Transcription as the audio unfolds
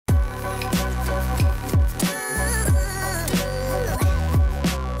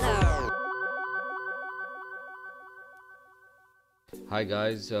Hi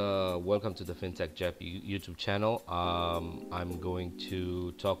guys, welcome to the FinTech Jap YouTube channel. I'm going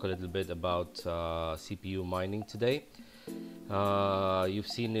to talk a little bit about CPU mining today. You've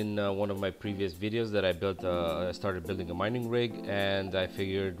seen in one of my previous videos that I started building a mining rig, and I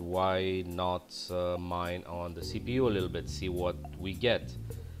figured why not mine on the CPU a little bit, see what we get.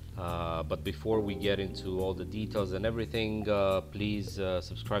 But before we get into all the details and everything, please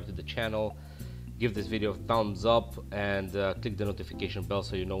subscribe to the channel. Give this video a thumbs up and click the notification bell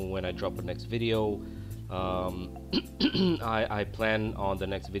so you know when I drop the next video. I plan on the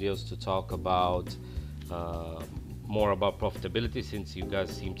next videos to talk about more about profitability, since you guys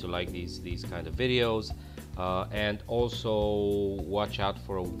seem to like these kind of videos, and also watch out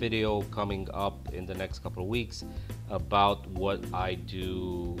for a video coming up in the next couple of weeks about what I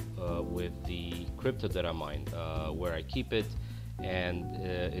do with the crypto that I mine, where I keep it, and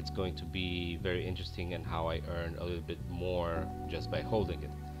it's going to be very interesting, and how I earn a little bit more just by holding it.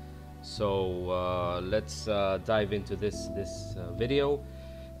 So let's dive into this video.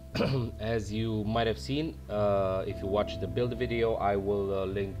 As you might have seen, if you watch the build video, I will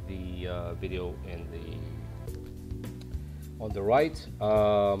link the video on the right.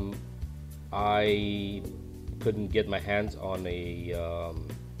 I couldn't get my hands on a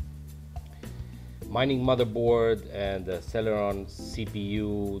mining motherboard and the Celeron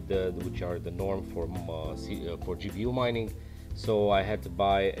CPU, which are the norm for GPU mining. So I had to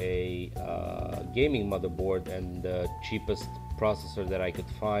buy a gaming motherboard, and the cheapest processor that I could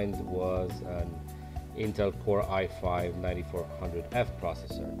find was an Intel Core i5-9400F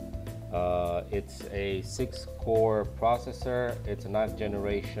processor. It's a 6-core processor. It's a 9th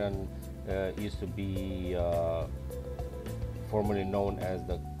generation. Used to be formerly known as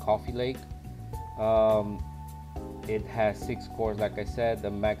the Coffee Lake. It has 6 cores, like I said, the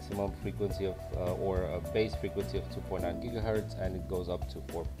maximum frequency of or a base frequency of 2.9 gigahertz, and it goes up to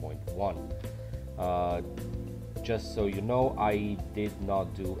 4.1. Just so you know, I did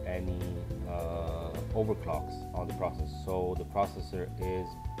not do any overclocks on the processor, so the processor is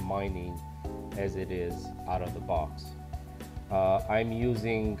mining as it is out of the box. I'm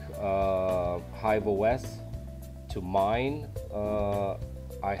using Hive OS to mine.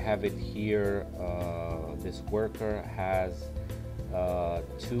 I have it here. This worker has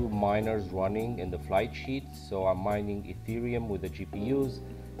 2 miners running in the flight sheet, so I'm mining Ethereum with the GPUs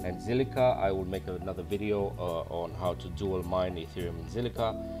and Zilliqa. I will make another video on how to dual mine Ethereum and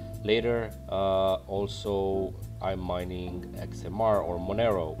Zilliqa later. Also, I'm mining XMR or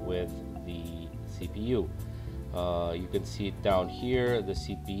Monero with the CPU. You can see it down here, the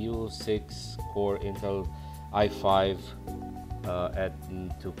CPU, 6-core Intel i5 at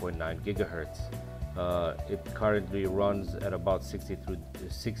 2.9 gigahertz. It currently runs at about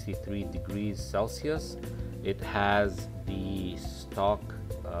 63 degrees Celsius. It has the stock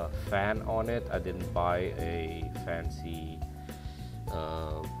fan on it. I didn't buy a fancy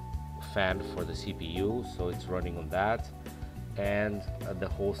fan for the CPU, so it's running on that. And the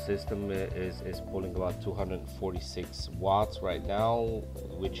whole system is pulling about 246 watts right now,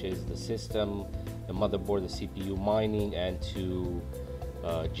 which is the system, the motherboard, the CPU mining, and 2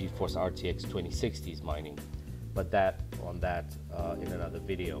 GeForce RTX 2060s mining. But on that in another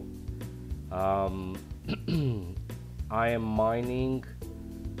video. I am mining,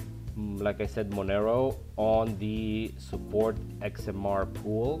 like I said, Monero on the support XMR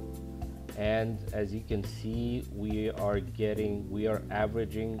pool, and as you can see, we are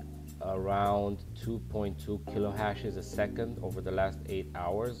averaging around 2.2 kilohashes a second over the last 8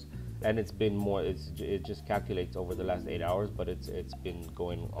 hours. And it's been more, it just calculates over the last 8 hours, but it's been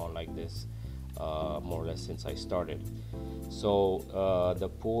going on like this more or less since I started. So the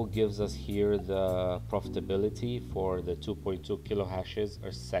pool gives us here the profitability for the 2.2 kilohashes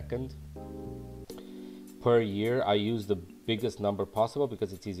a second per year. I use the biggest number possible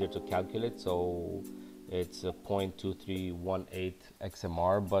because it's easier to calculate, so it's a 0.2318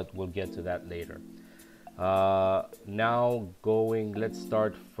 XMR, but we'll get to that later. Let's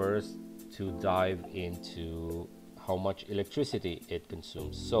start first to dive into how much electricity it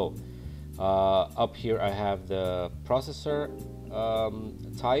consumes. So up here I have the processor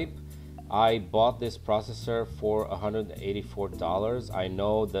type. I bought this processor for $184. I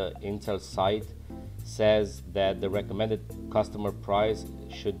know the Intel site says that the recommended customer price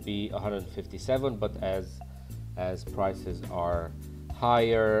should be $157, but as prices are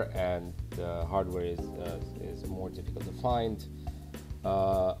higher and the hardware is more difficult to find,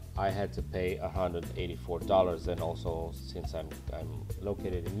 I had to pay $184. And also, since I'm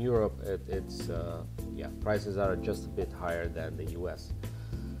located in Europe, prices are just a bit higher than the US.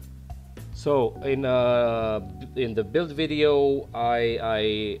 So in the build video,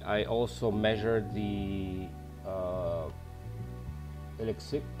 I also measured the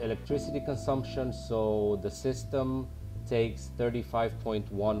electricity consumption. So the system takes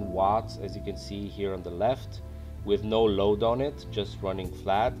 35.1 watts, as you can see here on the left, with no load on it, just running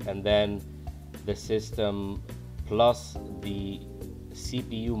flat. And then the system plus the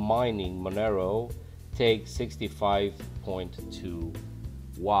CPU mining Monero takes 65.2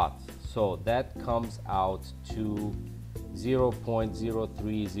 watts. So that comes out to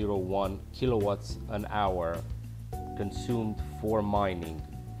 0.0301 kilowatts an hour consumed for mining,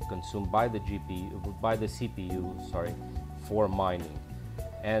 consumed by the CPU, sorry, for mining.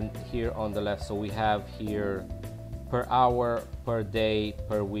 And here on the left, so we have here per hour, per day,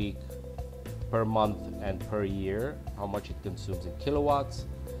 per week, per month, and per year, how much it consumes in kilowatts.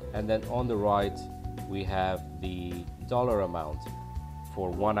 And then on the right, we have the dollar amount for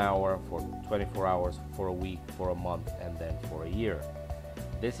 1 hour, for 24 hours, for a week, for a month, and then for a year.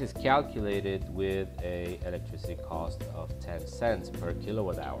 This is calculated with a electricity cost of 10 cents per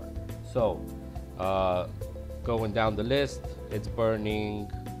kilowatt hour. So going down the list, it's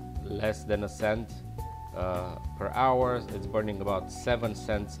burning less than a cent per hour. It's burning about 7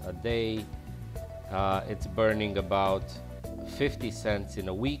 cents a day. It's burning about 50 cents in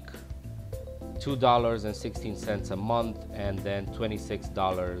a week, $2.16 a month, and then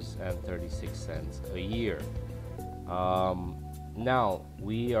 $26.36 a year. Now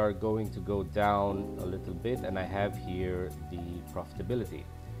we are going to go down a little bit, and I have here the profitability.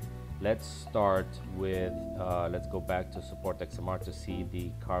 Let's start with, let's go back to support XMR to see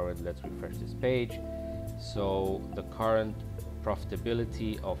the current, let's refresh this page. So the current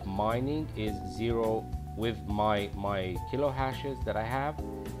profitability of mining is 0 with my kilo hashes that I have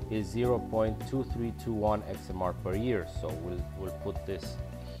is 0.2321 XMR per year. So we'll put this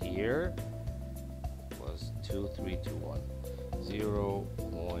here, it was 2321.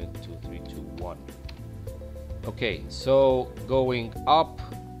 0.2321. Okay, so going up,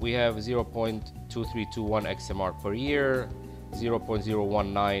 we have 0.2321 XMR per year,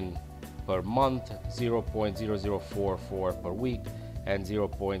 0.019 per month, 0.0044 per week, and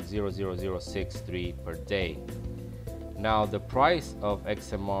 0.00063 per day. Now the price of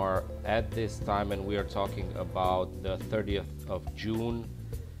XMR at this time, and we are talking about the 30th of June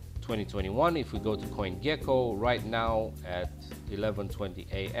 2021, if we go to CoinGecko right now at 11:20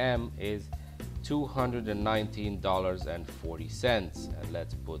 a.m. is $219.40, and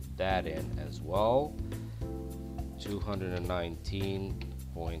let's put that in as well,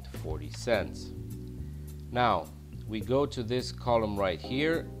 219.40 cents. Now we go to this column right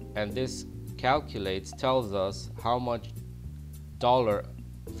here, and this tells us how much dollar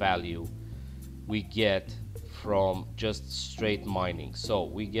value we get from just straight mining. So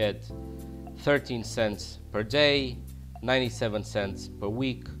we get 13 cents per day, 97 cents per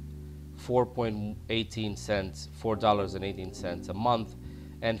week, 4.18 cents, $4.18 a month,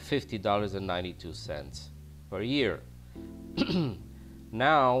 and $50.92 per year.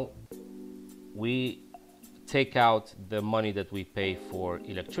 Now we take out the money that we pay for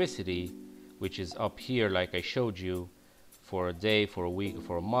electricity, which is up here like I showed you, for a day, for a week,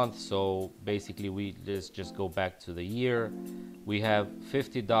 for a month. So basically let's just go back to the year. We have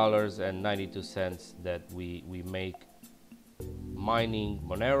 $50.92 that we make mining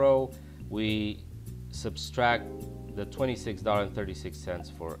Monero. We subtract the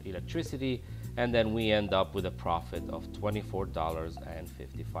 $26.36 for electricity, and then we end up with a profit of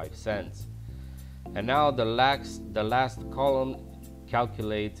 $24.55. And now the last column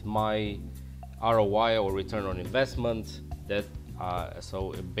calculates my ROI, or return on investment. That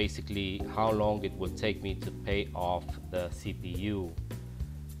so basically how long it will take me to pay off the CPU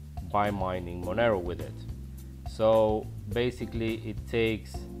by mining Monero with it. So basically it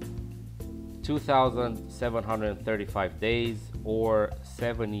takes 2,735 days, or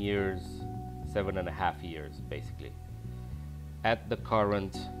 7 years, 7.5 years basically, at the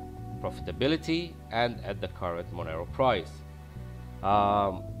current profitability and at the current Monero price.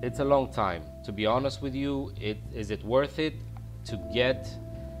 It's a long time, to be honest with you. Is it worth it to get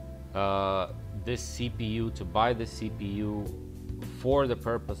this CPU, to buy the CPU for the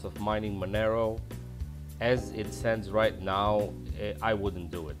purpose of mining Monero? As it stands right now, I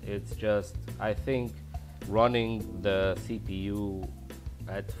wouldn't do it. It's just, I think running the CPU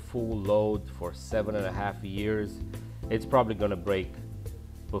at full load for 7.5 years, it's probably gonna break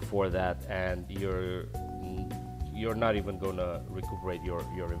before that, and you're not even gonna recuperate your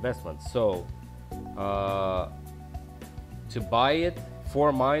investment. So to buy it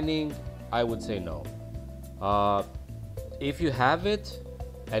for mining, I would say no. If you have it,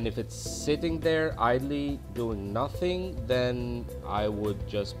 And if it's sitting there idly doing nothing, then I would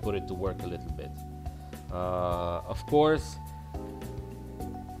just put it to work a little bit. Of course,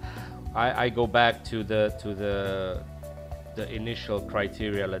 I go back to the initial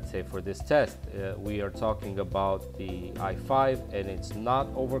criteria, let's say, for this test. We are talking about the i5, and it's not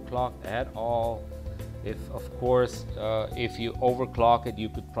overclocked at all. If, of course, if you overclock it, you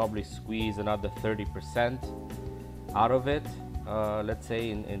could probably squeeze another 30% out of it, let's say,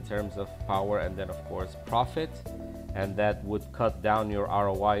 in terms of power, and then of course profit, and that would cut down your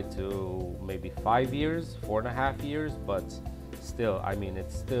ROI to maybe 5 years, 4.5 years, but still, I mean,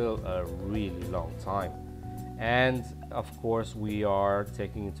 it's still a really long time. And of course, we are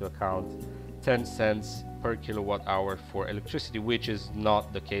taking into account 10 cents per kilowatt hour for electricity, which is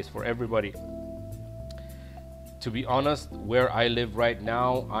not the case for everybody. To be honest, where I live right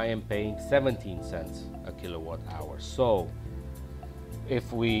now, I am paying 17 cents a kilowatt hour. So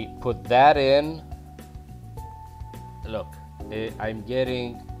if we put that in, look, I'm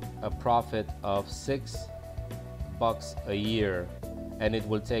getting a profit of $6 a year, and it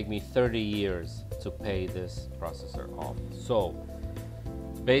will take me 30 years to pay this processor off. So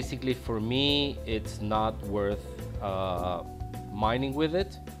basically, for me, it's not worth mining with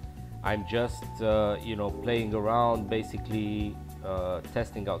it. I'm just you know, playing around, basically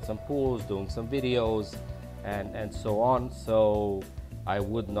testing out some pools, doing some videos, and so on. So I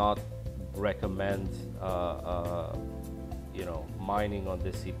would not recommend you know, mining on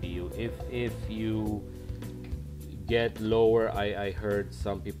this CPU. If you get lower, I heard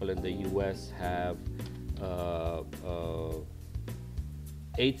some people in the US have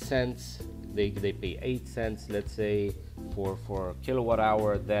 8 cents. They pay 8 cents, let's say, for a kilowatt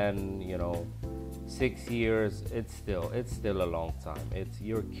hour. Then, you know, 6 years, it's still a long time.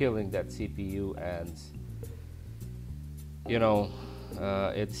 You're killing that CPU, and you know,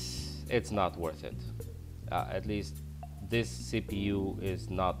 it's not worth it. At least this CPU is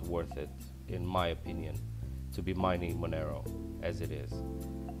not worth it, in my opinion, to be mining Monero as it is.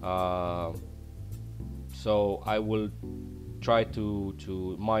 So I will try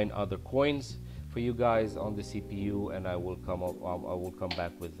to mine other coins for you guys on the CPU, and I will come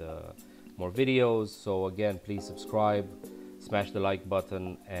back with more videos. So again, please subscribe, smash the like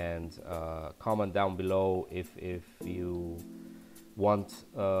button, and comment down below if you want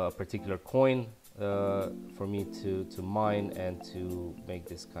a particular coin for me to mine and to make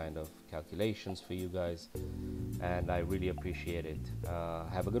this kind of calculations for you guys, and I really appreciate it.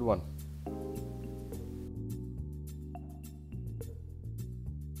 Have a good one.